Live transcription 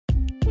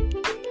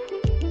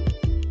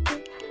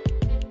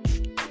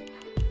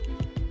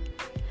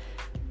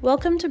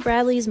Welcome to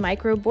Bradley's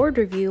Micro Board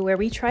Review, where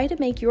we try to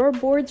make your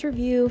board's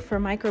review for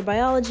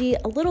microbiology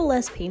a little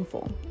less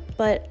painful.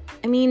 But,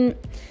 we're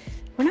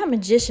not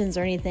magicians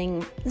or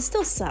anything. This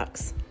still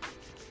sucks.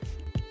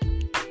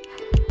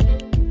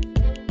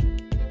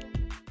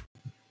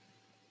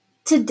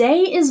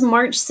 Today is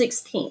March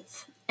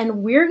 16th,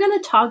 and we're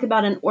going to talk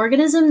about an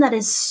organism that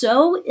is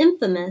so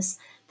infamous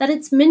that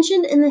it's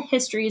mentioned in the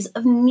histories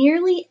of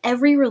nearly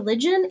every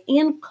religion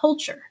and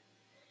culture.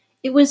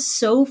 It was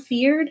so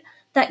feared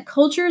that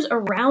cultures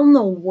around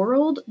the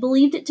world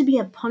believed it to be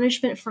a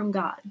punishment from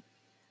God.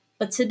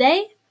 But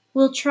today,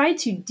 we'll try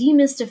to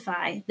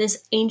demystify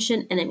this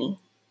ancient enemy.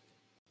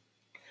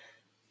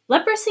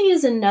 Leprosy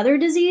is another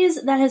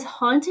disease that has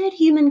haunted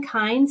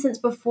humankind since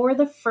before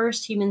the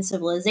first human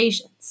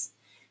civilizations.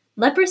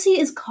 Leprosy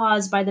is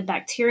caused by the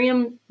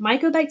bacterium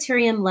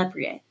Mycobacterium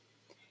leprae.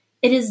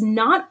 It is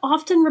not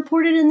often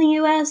reported in the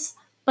US,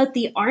 but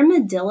the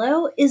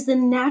armadillo is the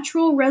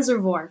natural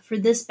reservoir for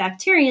this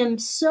bacterium,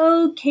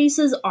 so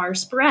cases are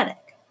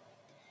sporadic.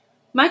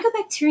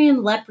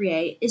 Mycobacterium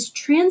leprae is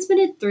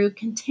transmitted through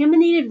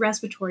contaminated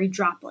respiratory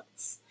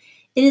droplets.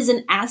 It is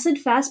an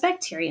acid-fast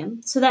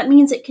bacterium, so that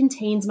means it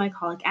contains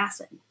mycolic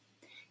acid.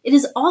 It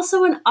is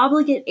also an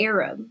obligate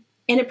aerobe,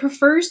 and it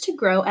prefers to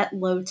grow at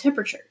low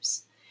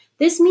temperatures.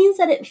 This means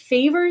that it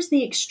favors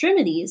the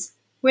extremities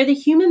where the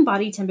human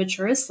body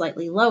temperature is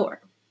slightly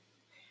lower.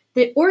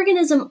 The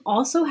organism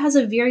also has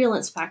a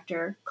virulence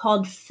factor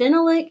called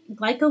phenolic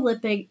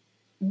glycolipid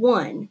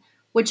 1,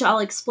 which I'll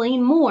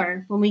explain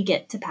more when we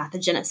get to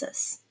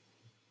pathogenesis.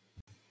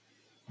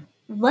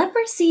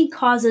 Leprosy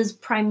causes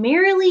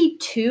primarily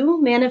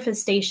two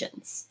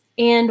manifestations,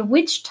 and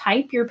which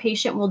type your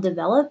patient will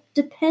develop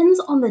depends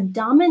on the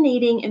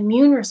dominating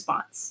immune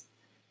response.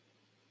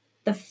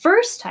 The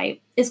first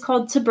type is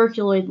called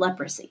tuberculoid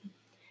leprosy.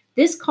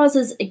 This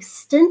causes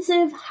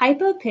extensive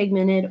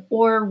hypopigmented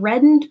or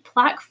reddened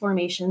plaque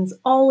formations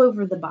all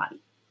over the body.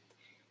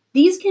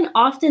 These can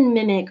often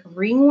mimic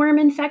ringworm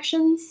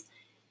infections,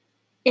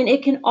 and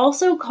it can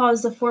also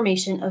cause the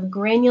formation of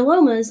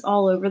granulomas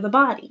all over the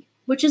body,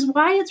 which is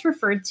why it's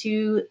referred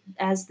to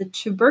as the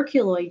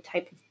tuberculoid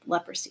type of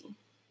leprosy.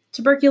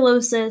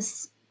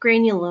 Tuberculosis,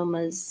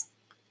 granulomas,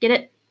 get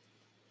it?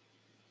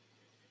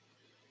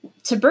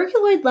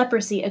 Tuberculoid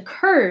leprosy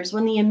occurs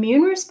when the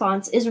immune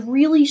response is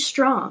really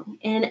strong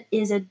and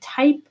is a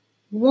type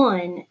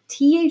 1,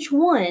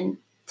 Th1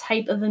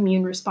 type of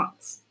immune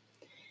response.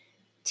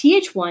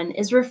 Th1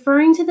 is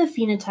referring to the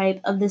phenotype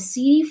of the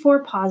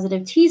CD4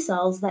 positive T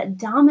cells that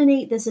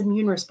dominate this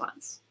immune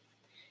response.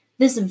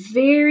 This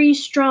very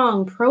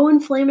strong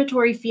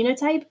pro-inflammatory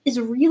phenotype is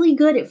really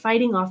good at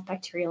fighting off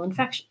bacterial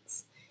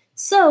infections,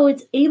 so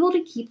it's able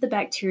to keep the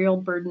bacterial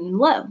burden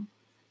low.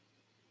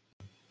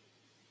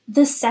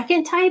 The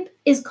second type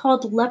is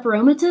called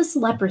lepromatous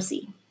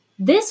leprosy.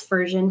 This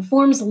version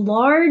forms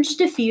large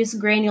diffuse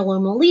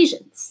granuloma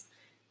lesions.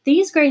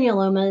 These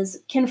granulomas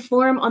can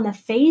form on the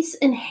face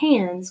and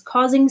hands,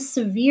 causing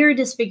severe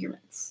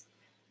disfigurements.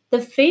 The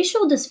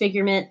facial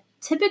disfigurement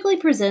typically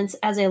presents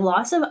as a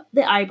loss of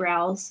the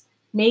eyebrows,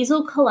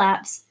 nasal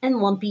collapse, and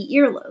lumpy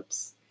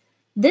earlobes.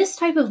 This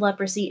type of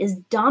leprosy is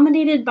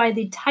dominated by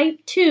the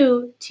type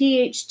 2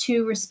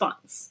 Th2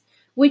 response,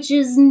 which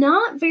is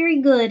not very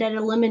good at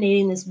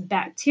eliminating this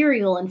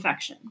bacterial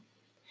infection,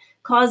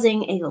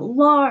 causing a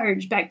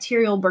large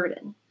bacterial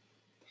burden.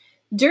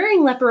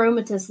 During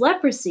lepromatous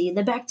leprosy,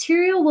 the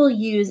bacteria will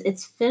use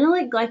its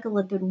phenolic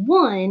glycolipid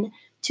 1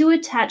 to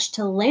attach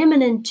to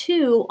laminin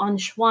 2 on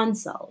Schwann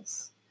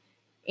cells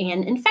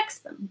and infects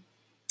them.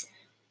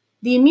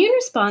 The immune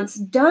response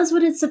does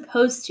what it's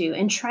supposed to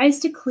and tries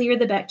to clear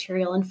the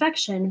bacterial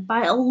infection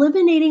by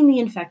eliminating the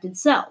infected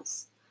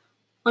cells.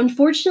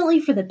 Unfortunately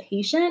for the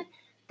patient,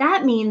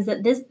 that means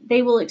that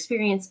they will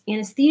experience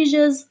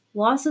anesthesias,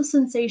 loss of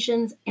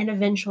sensations, and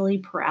eventually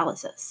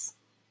paralysis.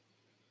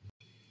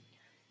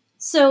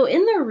 So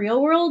in the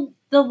real world,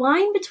 the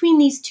line between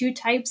these two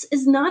types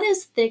is not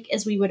as thick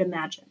as we would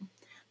imagine.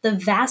 The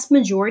vast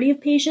majority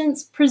of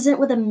patients present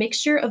with a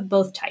mixture of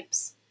both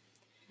types.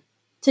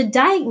 To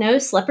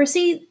diagnose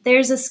leprosy,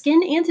 there's a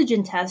skin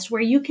antigen test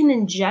where you can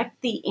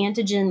inject the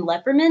antigen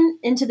lepramin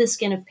into the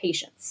skin of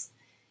patients.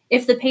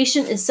 If the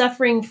patient is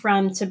suffering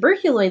from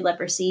tuberculoid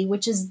leprosy,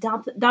 which is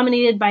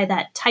dominated by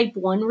that type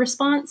 1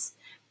 response,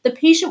 the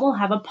patient will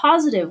have a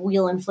positive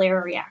wheal and flare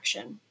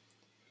reaction.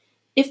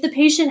 If the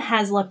patient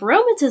has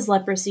lepromatous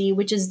leprosy,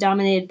 which is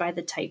dominated by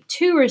the type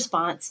 2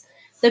 response,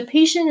 the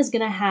patient is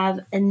going to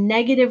have a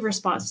negative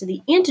response to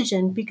the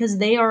antigen because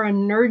they are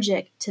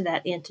allergic to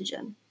that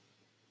antigen.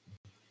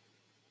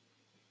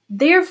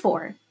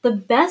 Therefore, the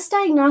best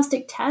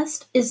diagnostic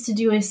test is to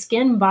do a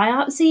skin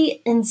biopsy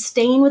and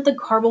stain with the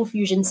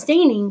carbofusion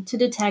staining to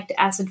detect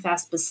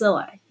acid-fast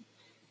bacilli.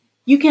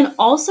 You can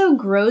also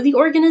grow the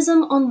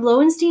organism on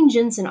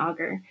Lowenstein-Jensen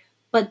agar,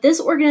 but this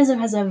organism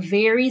has a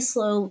very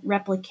slow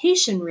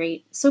replication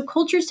rate, so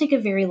cultures take a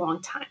very long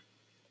time.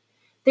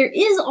 There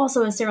is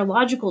also a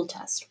serological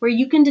test where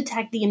you can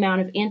detect the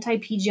amount of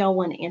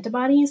anti-PGL1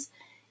 antibodies,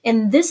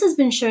 and this has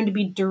been shown to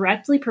be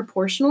directly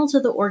proportional to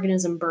the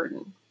organism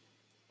burden.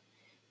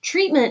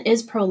 Treatment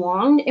is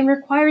prolonged and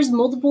requires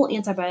multiple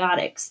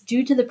antibiotics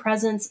due to the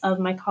presence of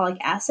mycolic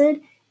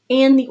acid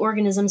and the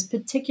organism's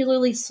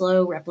particularly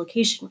slow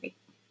replication rate.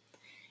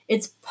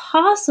 It's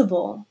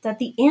possible that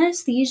the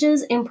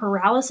anesthesias and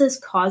paralysis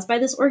caused by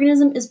this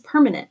organism is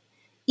permanent,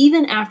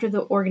 even after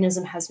the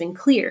organism has been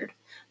cleared.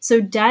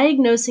 So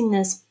diagnosing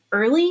this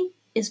early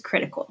is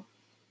critical.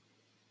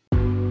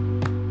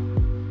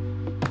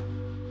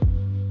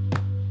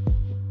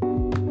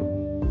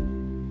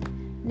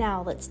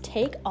 Now let's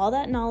take all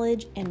that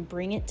knowledge and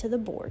bring it to the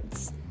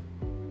boards.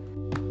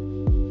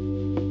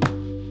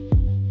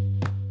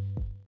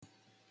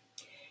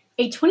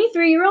 A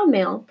 23-year-old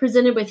male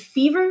presented with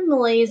fever,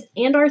 malaise,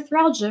 and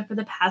arthralgia for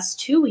the past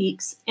 2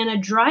 weeks and a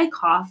dry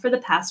cough for the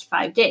past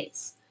 5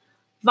 days.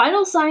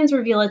 Vital signs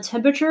reveal a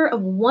temperature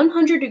of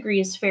 100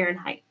 degrees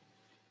Fahrenheit.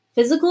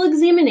 Physical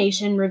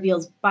examination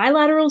reveals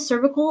bilateral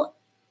cervical,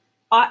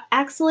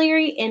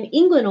 axillary, and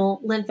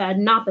inguinal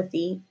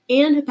lymphadenopathy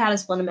and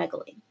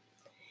hepatosplenomegaly.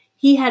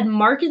 He had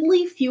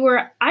markedly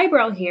fewer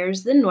eyebrow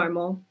hairs than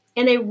normal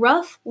and a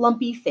rough,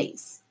 lumpy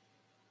face.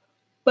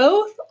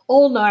 Both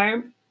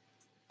ulnar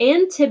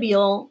and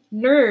tibial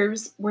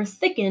nerves were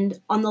thickened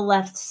on the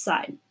left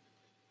side.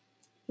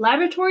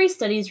 Laboratory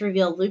studies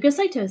revealed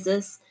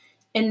leukocytosis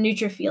and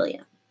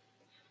neutrophilia.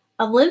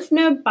 A lymph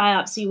node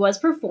biopsy was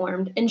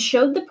performed and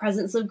showed the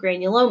presence of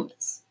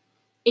granulomas.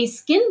 A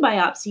skin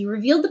biopsy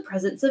revealed the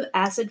presence of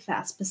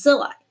acid-fast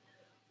bacilli.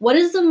 What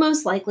is the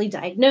most likely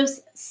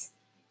diagnosis?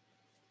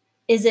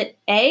 Is it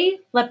A.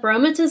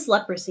 Lepromatous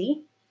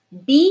leprosy,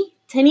 B.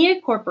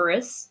 Tinea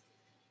corporis,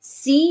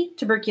 C.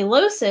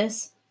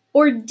 Tuberculosis,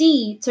 or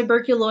D.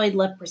 Tuberculoid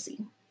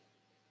leprosy?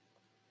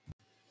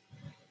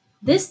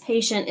 This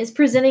patient is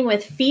presenting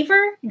with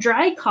fever,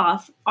 dry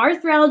cough,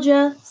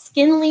 arthralgia,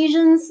 skin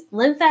lesions,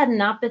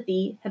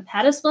 lymphadenopathy,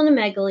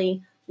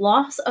 hepatosplenomegaly,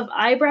 loss of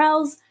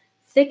eyebrows,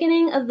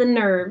 thickening of the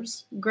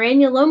nerves,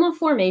 granuloma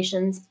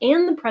formations,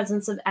 and the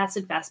presence of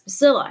acid-fast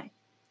bacilli.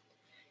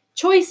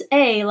 Choice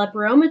A,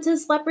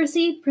 lepromatous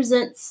leprosy,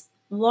 presents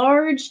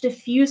large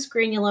diffuse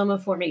granuloma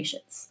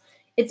formations.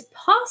 It's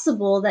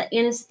possible that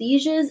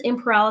anesthesias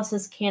and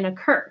paralysis can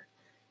occur.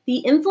 The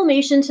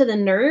inflammation to the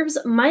nerves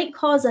might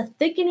cause a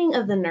thickening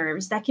of the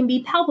nerves that can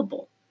be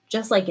palpable,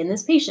 just like in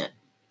this patient.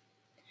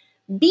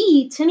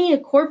 B, tinea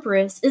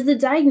corporis, is the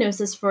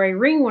diagnosis for a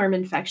ringworm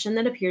infection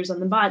that appears on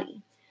the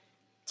body.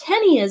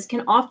 Tinnias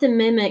can often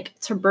mimic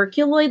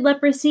tuberculoid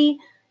leprosy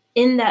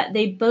in that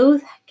they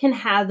both can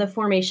have the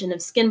formation of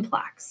skin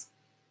plaques.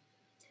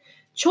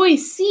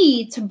 Choice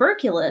C,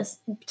 tuberculosis,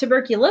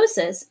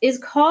 is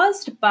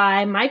caused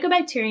by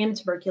Mycobacterium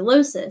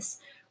tuberculosis,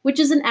 which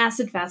is an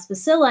acid-fast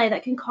bacilli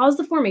that can cause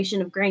the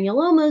formation of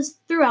granulomas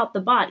throughout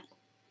the body.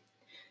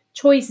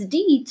 Choice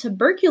D,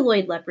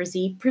 tuberculoid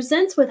leprosy,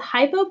 presents with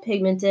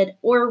hypopigmented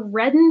or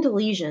reddened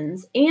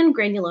lesions and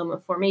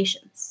granuloma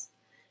formations.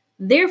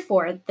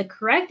 Therefore, the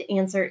correct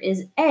answer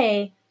is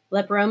A,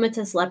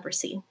 lepromatous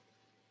leprosy.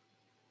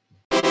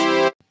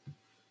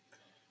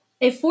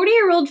 A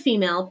 40-year-old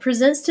female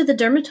presents to the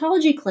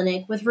dermatology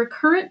clinic with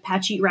recurrent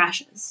patchy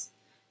rashes.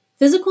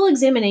 Physical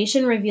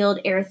examination revealed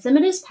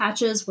erythematous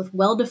patches with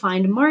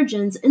well-defined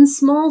margins and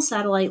small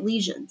satellite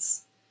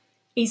lesions.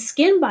 A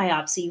skin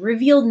biopsy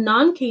revealed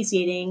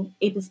non-caseating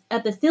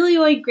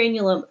epithelioid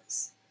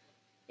granulomas.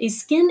 A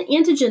skin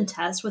antigen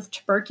test with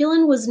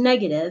tuberculin was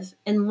negative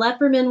and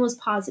lepramin was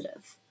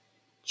positive.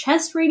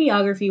 Chest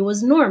radiography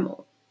was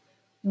normal.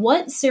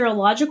 What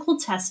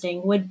serological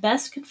testing would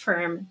best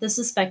confirm the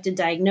suspected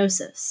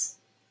diagnosis?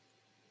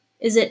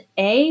 Is it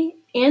A,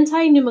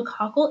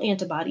 anti-pneumococcal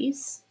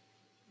antibodies,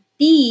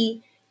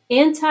 B,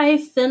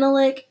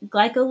 anti-phenylic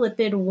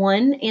glycolipid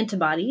 1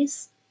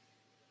 antibodies,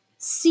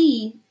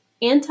 C,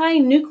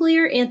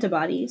 anti-nuclear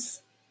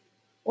antibodies,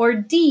 or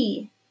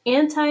D,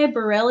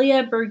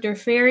 anti-Borrelia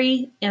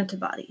burgdorferi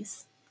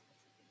antibodies?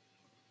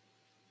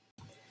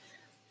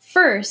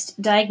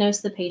 First, diagnose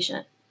the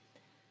patient.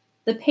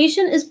 The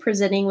patient is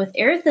presenting with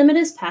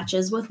erythematous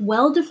patches with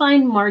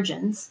well-defined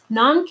margins,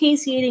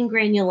 non-caseating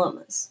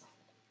granulomas.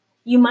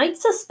 You might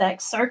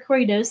suspect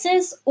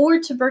sarcoidosis or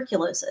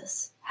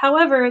tuberculosis.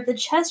 However, the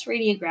chest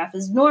radiograph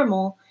is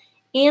normal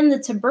and the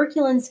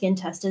tuberculin skin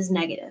test is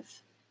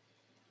negative.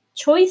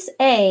 Choice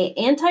A,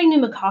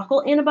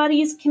 anti-pneumococcal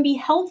antibodies, can be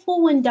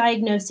helpful when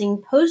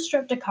diagnosing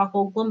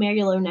post-streptococcal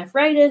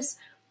glomerulonephritis,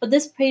 but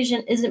this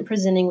patient isn't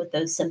presenting with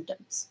those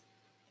symptoms.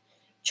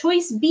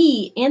 Choice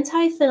B,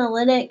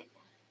 anti-phenylic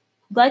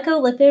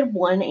glycolipid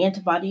 1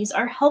 antibodies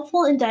are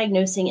helpful in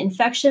diagnosing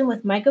infection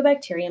with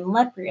Mycobacterium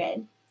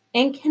leprae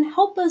and can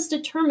help us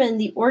determine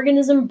the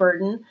organism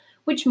burden,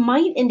 which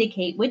might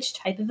indicate which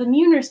type of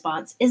immune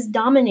response is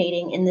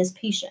dominating in this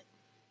patient.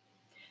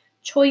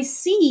 Choice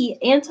C,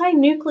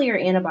 anti-nuclear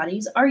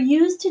antibodies, are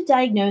used to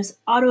diagnose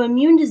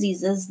autoimmune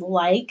diseases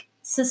like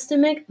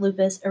systemic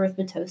lupus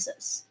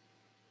erythematosus.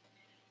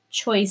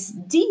 Choice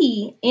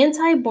D,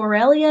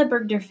 anti-Borrelia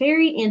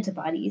burgdorferi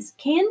antibodies,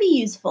 can be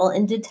useful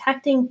in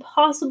detecting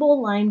possible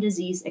Lyme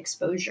disease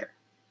exposure.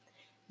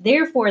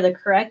 Therefore, the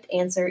correct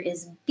answer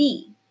is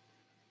B,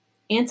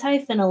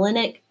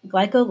 antiphenolinic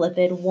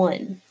glycolipid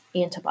 1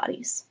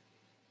 antibodies.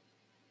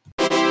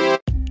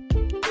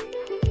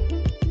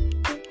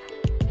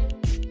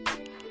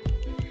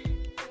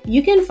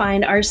 You can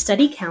find our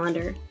study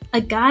calendar,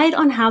 a guide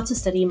on how to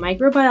study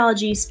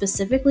microbiology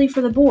specifically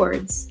for the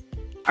boards,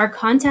 our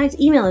contact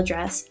email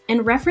address,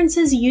 and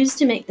references used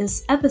to make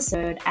this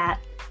episode at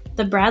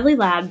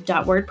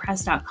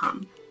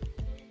thebradleylab.wordpress.com.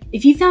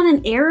 If you found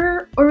an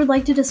error or would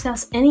like to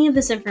discuss any of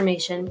this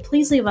information,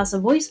 please leave us a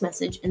voice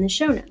message in the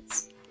show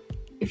notes.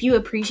 If you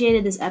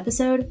appreciated this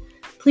episode,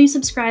 please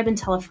subscribe and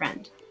tell a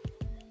friend.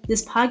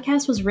 This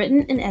podcast was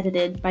written and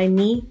edited by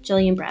me,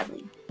 Jillian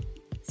Bradley.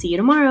 See you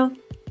tomorrow.